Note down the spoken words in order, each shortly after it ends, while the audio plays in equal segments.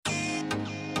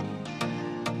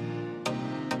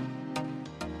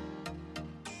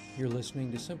You're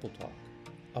listening to Simple Talk,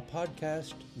 a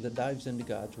podcast that dives into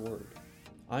God's Word.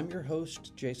 I'm your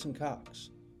host, Jason Cox.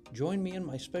 Join me and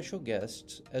my special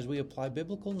guests as we apply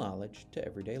biblical knowledge to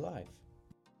everyday life.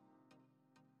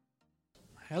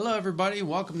 Hello, everybody.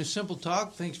 Welcome to Simple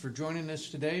Talk. Thanks for joining us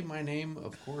today. My name,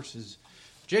 of course, is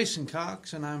Jason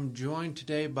Cox, and I'm joined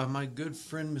today by my good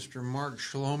friend, Mr. Marc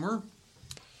Shloemer.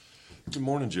 Good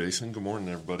morning, Jason. Good morning,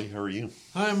 everybody. How are you?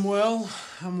 I'm well.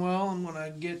 I'm going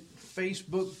to get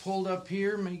Facebook pulled up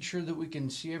here, make sure that we can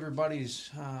see everybody's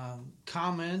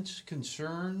comments,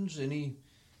 concerns,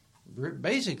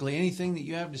 basically anything that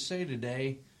you have to say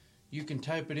today. You can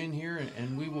type it in here,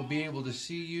 and we will be able to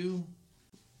see you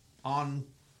on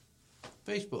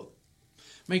Facebook.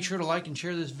 Make sure to like and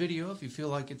share this video if you feel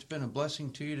like it's been a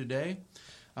blessing to you today.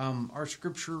 Our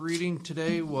scripture reading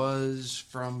today was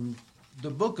from the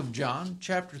book of John,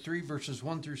 chapter 3, verses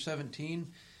 1 through 17.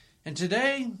 And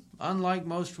today, unlike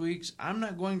most weeks, I'm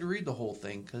not going to read the whole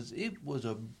thing because there's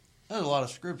a lot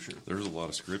of scripture. There's a lot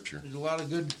of scripture. There's a lot of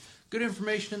good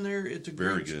information in there. It's a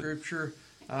great scripture.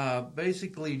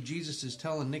 Basically, Jesus is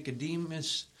telling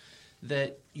Nicodemus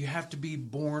that you have to be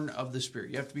born of the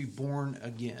Spirit. You have to be born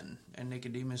again. And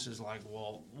Nicodemus is like,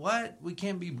 well, what? We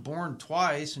can't be born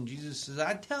twice. And Jesus says,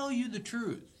 I tell you the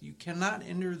truth. You cannot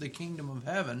enter the kingdom of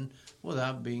heaven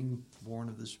without being born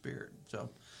of the Spirit. So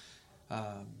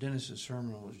Dennis's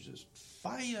sermon was just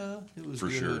fire. It was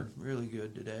good, sure. Really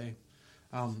good today.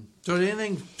 So did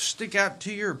anything stick out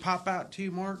to you or pop out to you,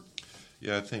 Marc?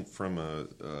 Yeah, I think from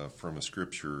a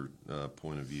scripture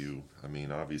point of view, I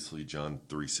mean, obviously John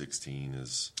 3:16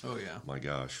 is, my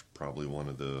gosh, probably one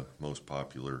of the most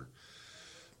popular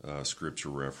scripture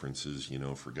references. You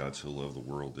know, for God so loved the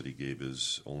world that He gave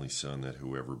His only Son, that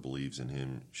whoever believes in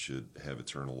Him should have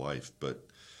eternal life. But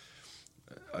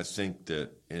I think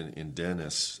that in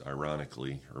Dennis,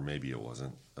 ironically, or maybe it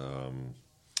wasn't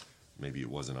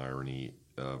irony,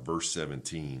 verse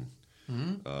 17,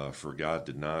 for God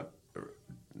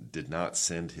did not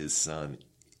send His Son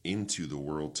into the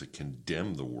world to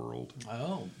condemn the world.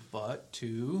 Oh, but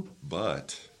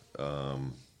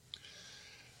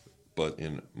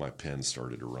in my pen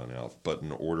started to run out. But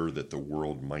in order that the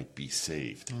world might be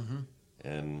saved,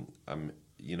 and and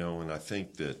I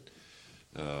think that,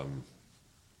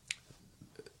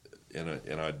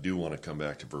 and I do want to come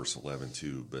back to verse 11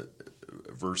 too. But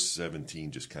verse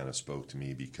 17 just kind of spoke to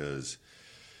me because,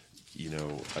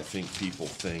 I think people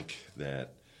think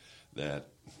that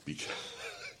because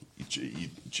you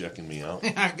checking me out,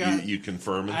 you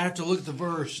confirming. I have to look at the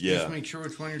verse just to make sure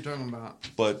which one you're talking about.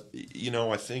 But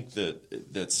I think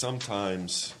that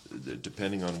sometimes,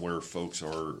 depending on where folks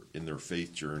are in their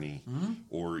faith journey,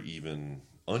 or even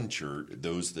unchurched,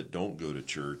 those that don't go to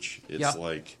church, it's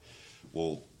like,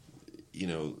 well,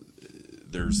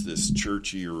 there's this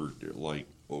churchy or like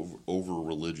over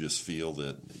religious feel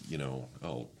that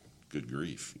oh, good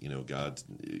grief,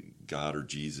 God or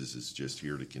Jesus is just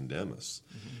here to condemn us.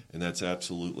 And that's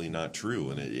absolutely not true.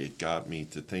 And it got me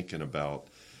to thinking about,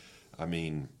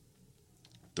 the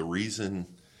reason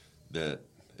that,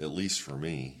 at least for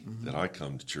me, that I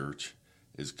come to church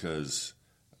is because,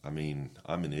 I'm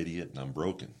an idiot and I'm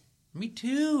broken. Me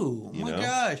too. Oh my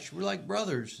gosh, we're like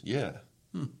brothers. Yeah.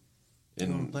 You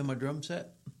want to play my drum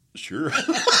set? Sure.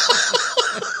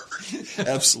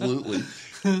 Absolutely.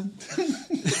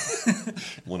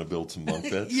 Want to build some bunk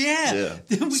beds? Yeah.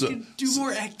 Then we can do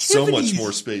more activities. So much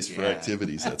more space for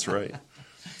activities. That's right.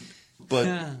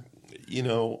 But,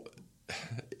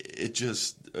 it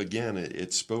just, again,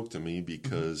 it spoke to me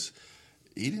because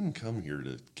He didn't come here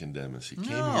to condemn us. He came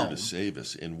here to save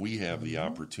us. And we have the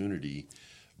opportunity,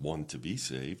 one, to be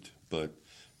saved, but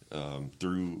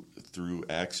through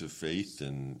acts of faith,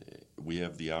 and we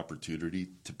have the opportunity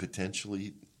to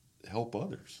potentially help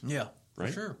others. Yeah, right?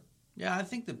 For sure. Yeah, I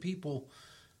think that people,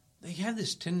 they have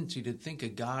this tendency to think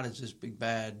of God as this big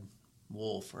bad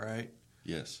wolf, right?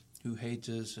 Yes. Who hates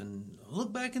us. And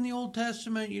look back in the Old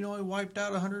Testament, He wiped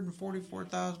out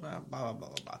 144,000, blah, blah, blah,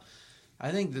 blah.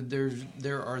 I think that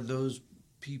there are those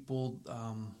people,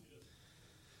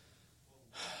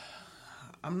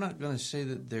 I'm not going to say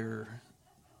that they're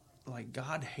like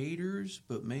God haters,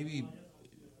 but maybe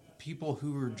people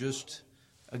who are just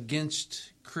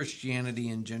against Christianity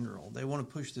in general. They want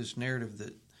to push this narrative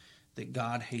that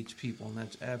God hates people, and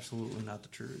that's absolutely not the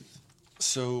truth.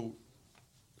 So,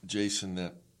 Jason,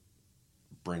 that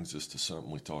brings us to something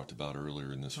we talked about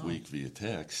earlier in this week via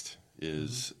text.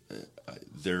 Is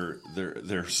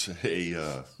there's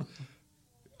a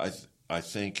I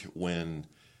think when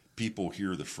people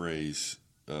hear the phrase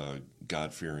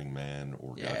God-fearing man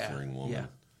or God-fearing woman,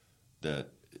 that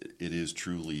it is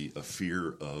truly a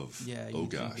fear of, oh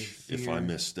gosh, if I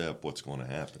misstep, what's going to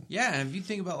happen? Yeah, and if you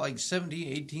think about like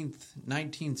 17th, 18th,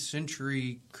 19th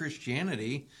century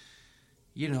Christianity,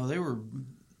 you know, they were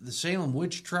the Salem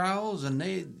witch trials, and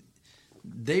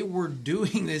they were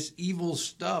doing this evil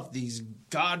stuff, these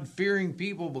God-fearing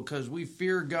people, because we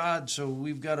fear God, so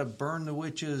we've got to burn the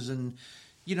witches. And,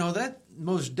 you know, that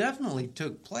most definitely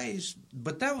took place,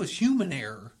 but that was human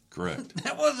error. Correct.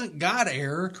 That wasn't God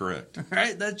error. Correct.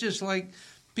 Right? That's just like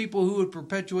people who would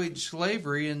perpetuate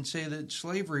slavery and say that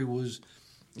slavery was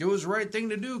the right thing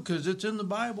to do because it's in the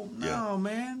Bible. No,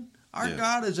 man. Our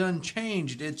God is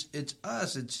unchanged. It's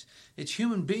us. It's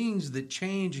human beings that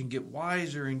change and get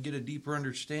wiser and get a deeper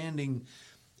understanding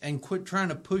and quit trying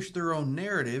to push their own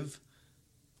narrative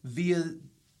via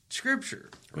Scripture,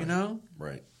 you know?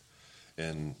 Right.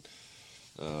 And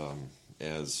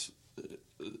as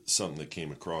something that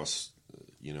came across,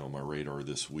 you know, my radar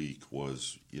this week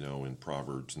was, you know, in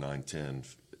Proverbs 9:10,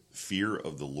 fear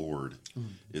of the Lord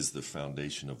is the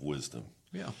foundation of wisdom.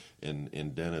 Yeah.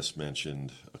 And Dennis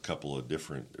mentioned a couple of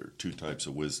two types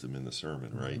of wisdom in the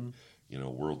sermon, right? You know,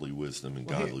 worldly wisdom and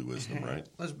godly wisdom, right?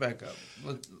 Let's back up.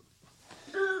 Let's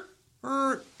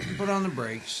put on the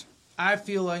brakes. I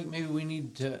feel like maybe we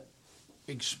need to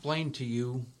explain to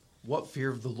you what fear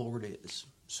of the Lord is.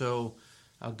 So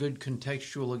a good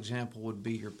contextual example would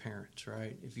be your parents,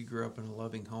 right? If you grew up in a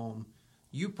loving home,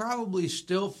 you probably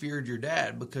still feared your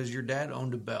dad because your dad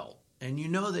owned a belt. And you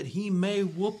know that he may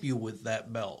whoop you with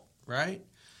that belt, right?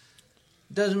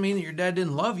 Doesn't mean that your dad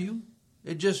didn't love you.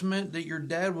 It just meant that your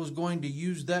dad was going to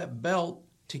use that belt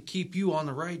to keep you on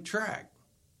the right track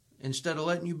instead of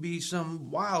letting you be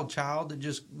some wild child that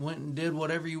just went and did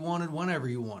whatever you wanted whenever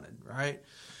you wanted, right?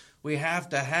 We have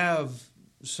to have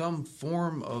some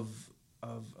form of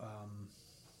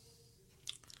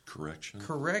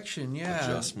correction, yeah,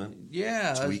 adjustment,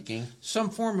 tweaking, some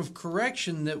form of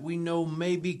correction that we know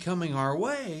may be coming our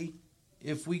way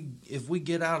if we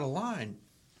get out of line.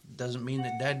 Doesn't mean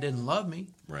that dad didn't love me,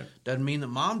 right? Doesn't mean that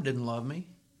mom didn't love me,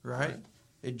 right?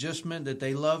 It just meant that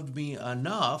they loved me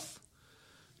enough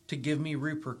to give me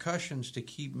repercussions to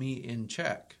keep me in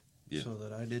check, so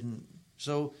that I didn't.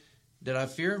 So did I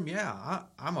fear him? Yeah,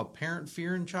 I'm a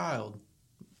parent-fearing child.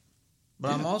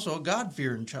 But I'm also a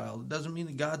God-fearing child. It doesn't mean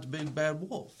that God's a big bad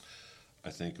wolf. I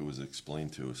think it was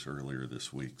explained to us earlier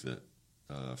this week that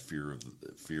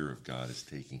fear of God is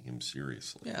taking Him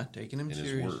seriously. Yeah, taking Him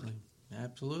seriously. His word.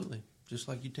 Absolutely, just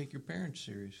like you take your parents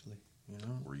seriously. You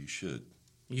know, or you should.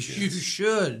 You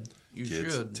should. You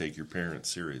Kids, should take your parents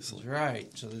seriously. That's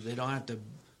right, so that they don't have to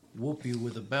whoop you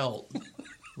with a belt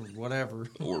or whatever.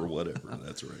 Or whatever.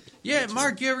 That's right. Yeah, That's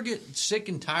Mark, right. you ever get sick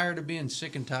and tired of being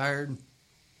sick and tired?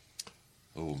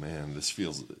 Oh, man, is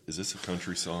this a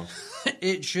country song?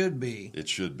 It should be. It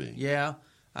should be. Yeah,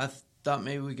 I thought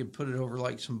maybe we could put it over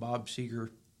like some Bob Seger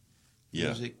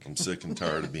music. I'm sick and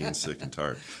tired of being sick and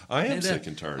tired. I am sick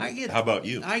and tired. How about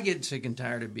you? I get sick and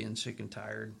tired of being sick and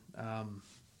tired.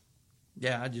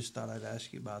 I just thought I'd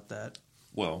ask you about that.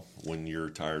 Well, when you're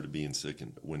tired of being sick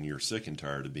when you're sick and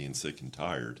tired of being sick and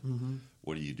tired,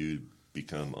 what do you do to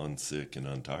become unsick and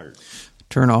untired?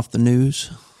 Turn off the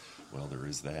news. Well, there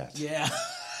is that. Yeah.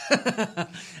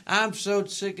 I'm so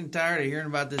sick and tired of hearing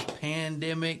about this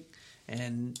pandemic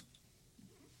and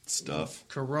stuff,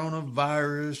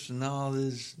 coronavirus and all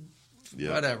this,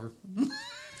 whatever.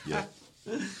 Yeah.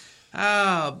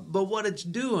 But what it's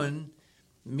doing,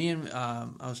 I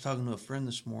was talking to a friend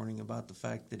this morning about the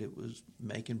fact that it was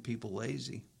making people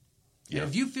lazy. Yeah. And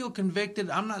if you feel convicted,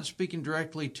 I'm not speaking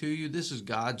directly to you. This is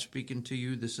God speaking to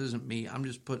you. This isn't me. I'm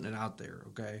just putting it out there,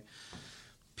 okay?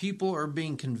 People are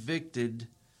being convicted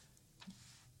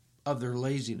of their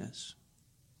laziness,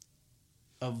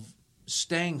 of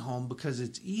staying home because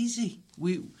it's easy.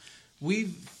 We've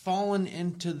fallen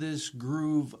into this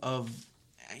groove of,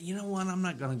 you know what, I'm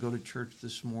not going to go to church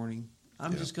this morning.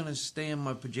 I'm just going to stay in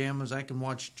my pajamas. I can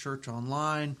watch church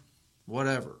online,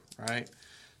 whatever, right?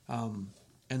 And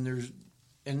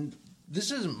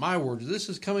this isn't my words. This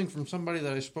is coming from somebody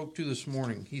that I spoke to this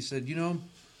morning. He said, you know,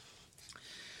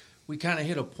 we kind of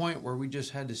hit a point where we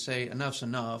just had to say, enough's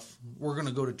enough. We're going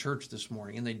to go to church this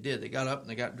morning. And they did. They got up and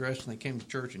they got dressed and they came to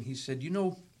church. And he said, you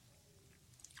know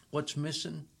what's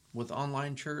missing with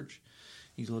online church?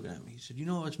 He's looking at me. He said, you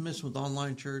know what's missing with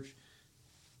online church?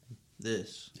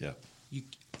 This. Yeah.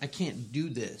 I can't do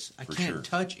this. I can't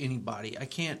touch anybody. I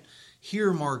can't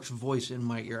hear Marc's voice in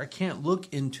my ear. I can't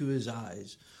look into his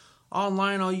eyes.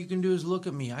 Online, all you can do is look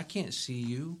at me. I can't see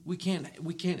you. We can't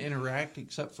interact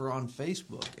except for on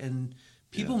Facebook. And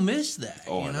People miss that,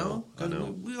 oh, you know? I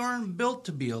know. We aren't built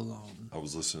to be alone. I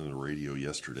was listening to the radio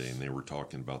yesterday, and they were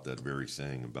talking about that very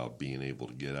thing, about being able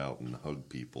to get out and hug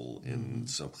people, and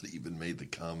somebody even made the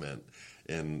comment,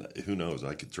 and who knows,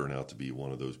 I could turn out to be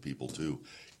one of those people too.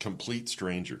 Complete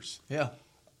strangers. Yeah.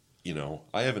 You know,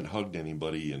 I haven't hugged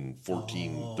anybody in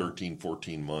 13,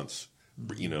 14 months.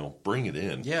 You know, bring it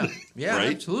in. Yeah, yeah,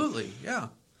 right? Absolutely, yeah.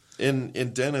 And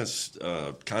Dennis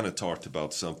kind of talked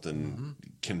about something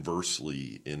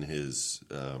conversely in his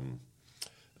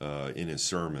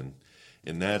sermon,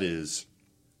 and that is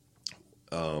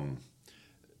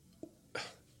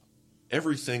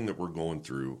everything that we're going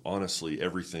through. Honestly,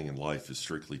 everything in life is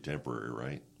strictly temporary,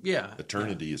 right? Yeah.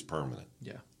 Eternity is permanent.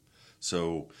 Yeah.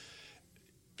 So,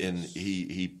 and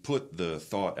he put the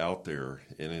thought out there,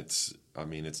 and it's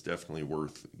definitely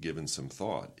worth giving some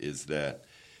thought. Is that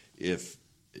if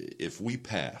we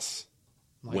pass,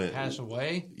 pass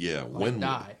away, when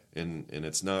die, and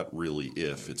it's not really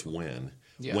if, it's when.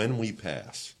 Yeah. When we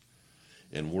pass,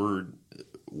 and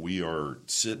we are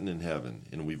sitting in heaven,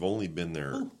 and we've only been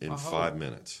there in 5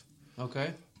 minutes.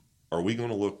 Okay. Are we going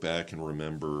to look back and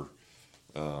remember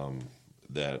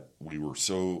that we were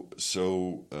so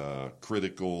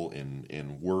critical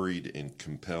and worried and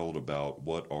compelled about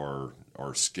what our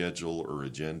schedule or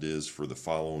agenda is for the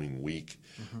following week?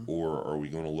 Or are we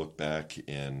going to look back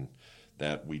and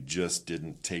that we just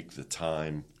didn't take the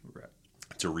time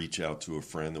to reach out to a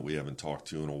friend that we haven't talked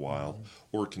to in a while?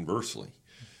 Or conversely,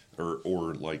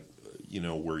 or like, you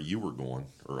know, where you were going,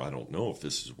 or I don't know if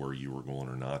this is where you were going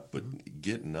or not, but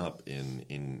getting up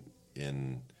and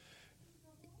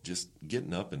just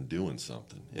getting up and doing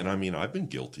something. And I mean, I've been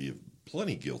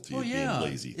plenty guilty of being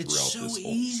lazy throughout this whole... It's so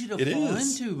easy to fall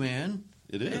into, man.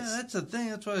 It is. Yeah, that's the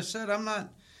thing. That's why I said I'm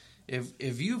not...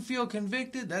 If you feel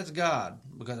convicted, that's God.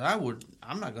 Because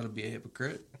I'm not going to be a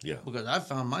hypocrite. Yeah. Because I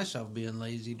found myself being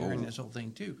lazy during this whole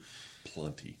thing, too.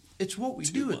 Plenty. It's what we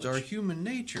do. Much. It's our human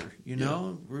nature, you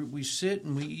know? We sit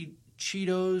and we eat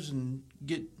Cheetos and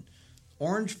get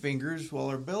orange fingers while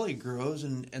our belly grows,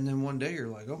 and then one day you're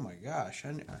like, oh my gosh,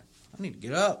 I need to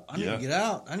get up. I need to get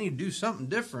out. I need to do something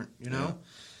different, you know?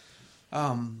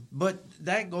 But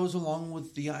that goes along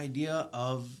with the idea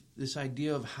of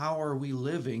how are we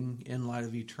living in light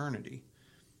of eternity?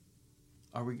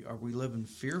 Are we living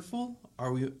fearful?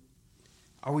 Are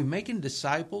we making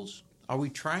disciples? Are we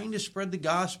trying to spread the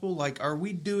gospel? Like, are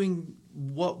we doing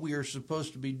what we are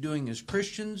supposed to be doing as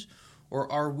Christians, or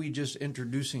are we just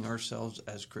introducing ourselves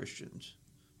as Christians?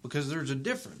 Because there's a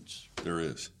difference. There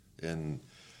is. And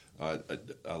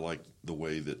I like the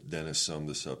way that Dennis summed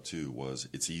this up, too, was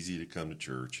it's easy to come to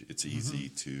church. It's easy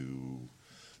to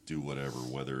do whatever,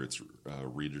 whether it's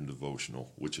read a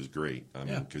devotional, which is great. I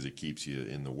mean, because it keeps you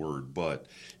in the Word. But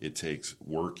it takes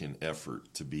work and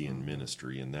effort to be in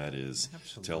ministry, and that is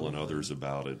telling others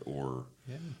about it, or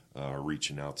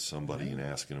reaching out to somebody and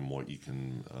asking them what you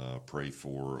can pray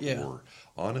for, or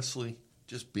honestly,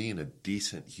 just being a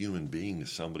decent human being to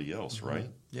somebody else, right?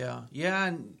 Yeah. Yeah,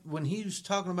 and when he's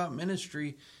talking about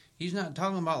ministry, he's not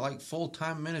talking about like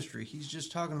full-time ministry. He's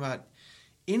just talking about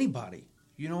anybody.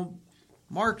 You know,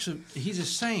 Marc's he's a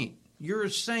saint. You're a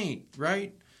saint,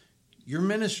 right? You're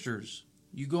ministers.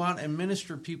 You go out and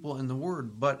minister people in the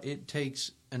Word, but it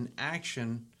takes an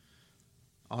action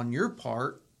on your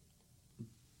part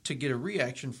to get a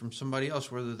reaction from somebody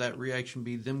else, whether that reaction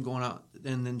be them going out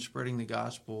and then spreading the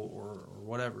gospel or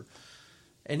whatever.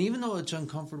 And even though it's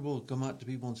uncomfortable to come out to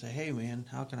people and say, hey, man,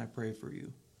 how can I pray for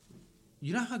you?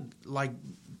 You know how, like,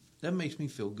 that makes me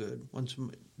feel good.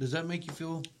 Does that make you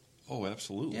feel? Oh,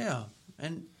 absolutely. Yeah.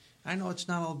 And I know it's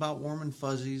not all about warm and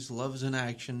fuzzies, love's an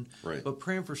action, but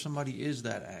praying for somebody is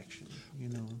that action, you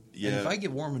know. Yeah. And if I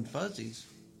get warm and fuzzies,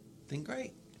 then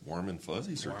great. Warm and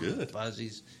fuzzies are good. Warm and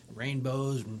fuzzies,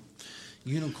 rainbows, and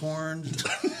unicorns.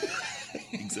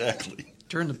 Exactly.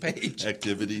 Turn the page.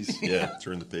 Activities,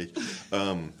 turn the page.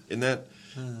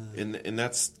 And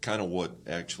that's kind of what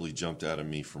actually jumped out at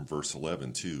me from verse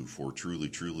 11 too. For truly,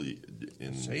 truly,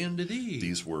 say unto thee.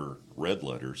 These were red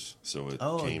letters, so it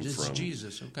came from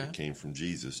Jesus. Okay, it came from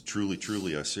Jesus. Truly,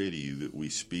 truly, I say to you that we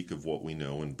speak of what we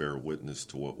know and bear witness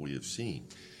to what we have seen.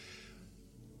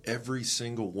 Every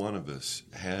single one of us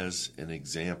has an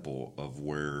example of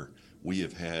where we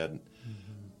have had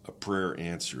a prayer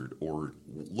answered, or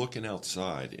looking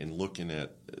outside and looking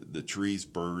at the trees,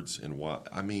 birds, and what.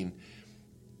 I mean,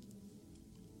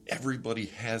 everybody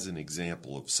has an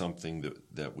example of something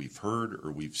that we've heard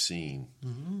or we've seen,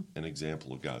 an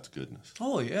example of God's goodness.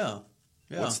 Oh, yeah.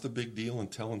 What's the big deal in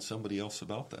telling somebody else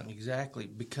about that? Exactly,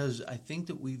 because I think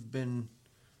that we've been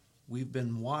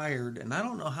wired, and I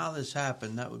don't know how this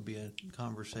happened. That would be a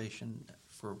conversation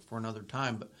for another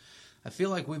time. But I feel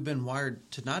like we've been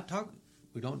wired to not talk.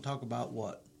 We don't talk about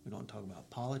what? We don't talk about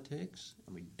politics,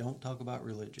 and we don't talk about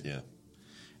religion. Yeah.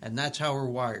 And that's how we're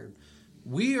wired.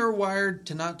 We are wired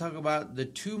to not talk about the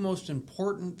two most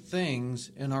important things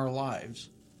in our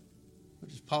lives,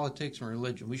 which is politics and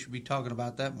religion. We should be talking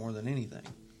about that more than anything.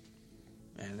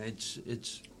 And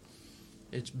it's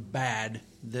bad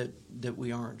that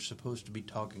we aren't supposed to be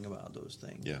talking about those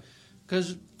things. Yeah.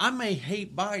 Because I may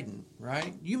hate Biden,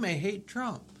 right? You may hate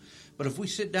Trump. But if we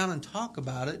sit down and talk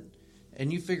about it,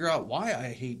 and you figure out why I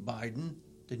hate Biden,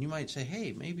 then you might say,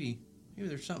 hey, maybe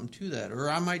there's something to that. Or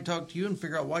I might talk to you and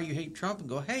figure out why you hate Trump and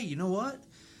go, hey, you know what?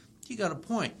 You got a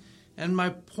point. And my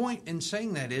point in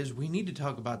saying that is we need to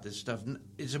talk about this stuff.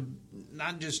 It's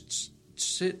not just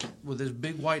sit with this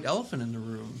big white elephant in the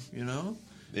room, you know?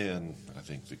 And I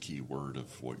think the key word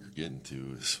of what you're getting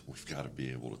to is we've got to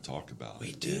be able to talk about it.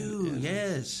 We do,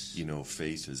 yes. You know,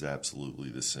 faith is absolutely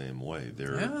the same way.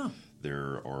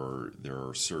 There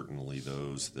are certainly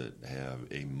those that have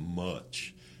a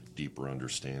much deeper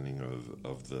understanding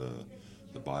of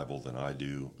the Bible than I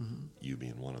do, you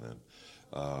being one of them,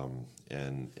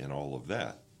 and all of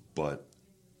that. But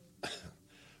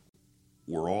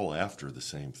we're all after the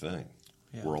same thing.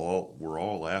 Yeah. We're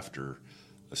all after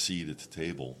a seat at the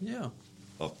table. Yeah.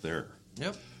 Up there.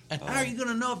 Yep. And how are you going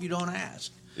to know if you don't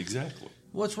ask? Exactly.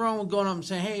 What's wrong with going up and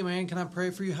saying, hey, man, can I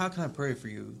pray for you? How can I pray for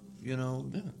you? You know,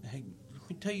 hey, let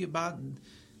me tell you about,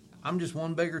 I'm just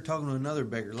one beggar talking to another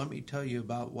beggar. Let me tell you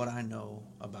about what I know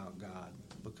about God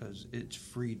because it's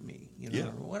freed me, you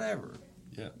know, or whatever.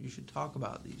 Yeah. You should talk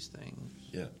about these things.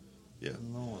 Yeah. Yeah.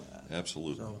 Know that.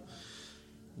 Absolutely. So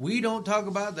we don't talk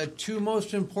about the two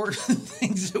most important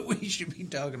things that we should be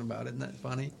talking about. Isn't that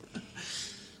funny?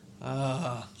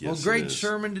 Well, great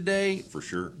sermon today. For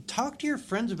sure. Talk to your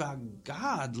friends about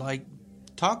God. Like,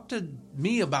 talk to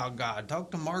me about God.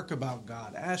 Talk to Marc about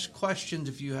God. Ask questions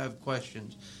if you have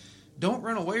questions. Don't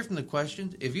run away from the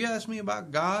questions. If you ask me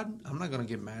about God, I'm not going to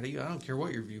get mad at you. I don't care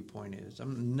what your viewpoint is.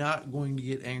 I'm not going to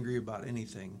get angry about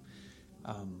anything.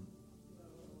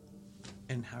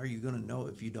 And how are you going to know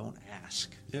if you don't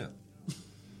ask? Yeah.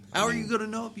 How are you going to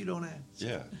know if you don't ask?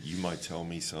 Yeah. You might tell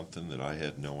me something that I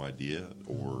had no idea,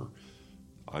 or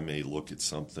I may look at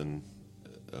something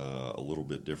a little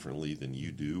bit differently than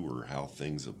you do, or how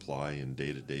things apply in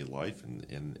day-to-day life,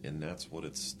 and that's what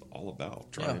it's all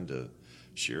about, trying to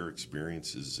share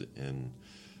experiences and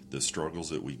the struggles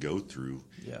that we go through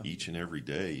each and every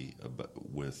day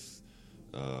with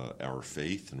our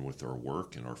faith and with our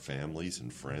work and our families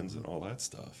and friends and all that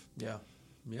stuff. Yeah.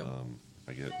 Yep.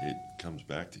 I guess it comes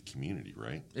back to community,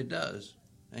 right? It does.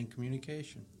 And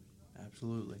communication.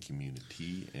 Absolutely.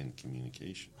 Community and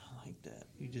communication. I like that.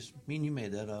 You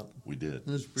made that up. We did.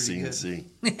 That's pretty C&C.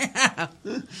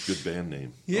 good. Good band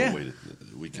name. Yeah. Oh,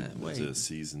 wait. Was it a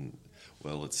season?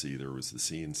 Well, let's see. There was the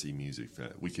C&C Music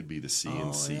Factory. We could be the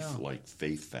C&C like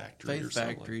Faith Factory or something.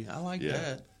 Faith Factory. I like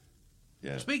that.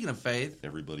 Yeah. Speaking of faith.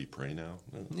 Everybody pray now?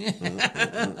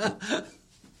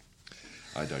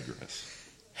 I digress.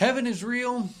 Heaven is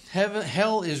real.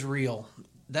 Hell is real.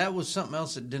 That was something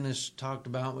else that Dennis talked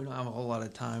about. We don't have a whole lot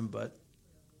of time, but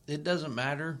it doesn't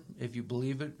matter if you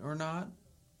believe it or not,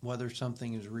 whether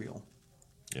something is real.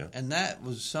 Yeah. And that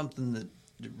was something that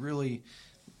really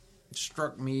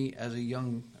struck me as a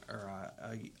young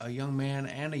man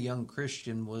and a young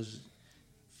Christian was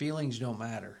feelings don't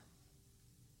matter.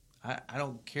 I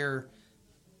don't care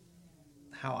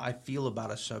how I feel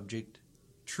about a subject.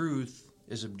 Truth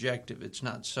is objective. It's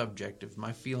not subjective.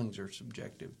 My feelings are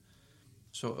subjective.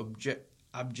 So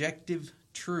objective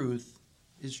truth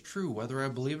is true, whether I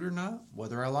believe it or not,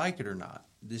 whether I like it or not.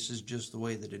 This is just the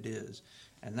way that it is.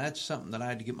 And that's something that I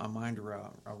had to get my mind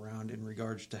around in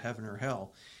regards to heaven or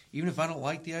hell. Even if I don't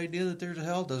like the idea that there's a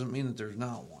hell, doesn't mean that there's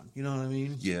not one. You know what I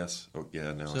mean? Yes. Oh,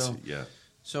 yeah, now I see. Yeah.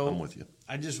 So I'm with you.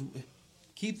 I just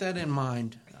keep that in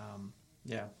mind.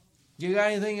 You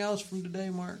got anything else from today,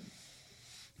 Marc?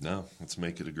 No. Let's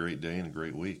make it a great day and a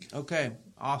great week. Okay.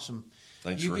 Awesome.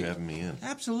 Thanks for having me in.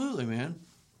 Absolutely, man.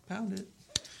 Pound it.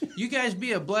 You guys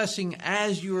be a blessing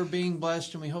as you are being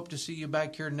blessed, and we hope to see you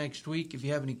back here next week. If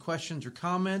you have any questions or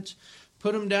comments,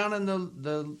 put them down in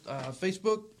the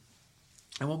Facebook,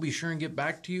 and we'll be sure and get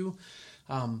back to you.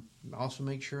 Also,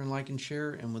 make sure and like and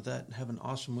share. And with that, have an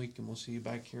awesome week, and we'll see you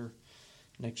back here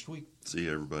next week. See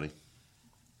you, everybody.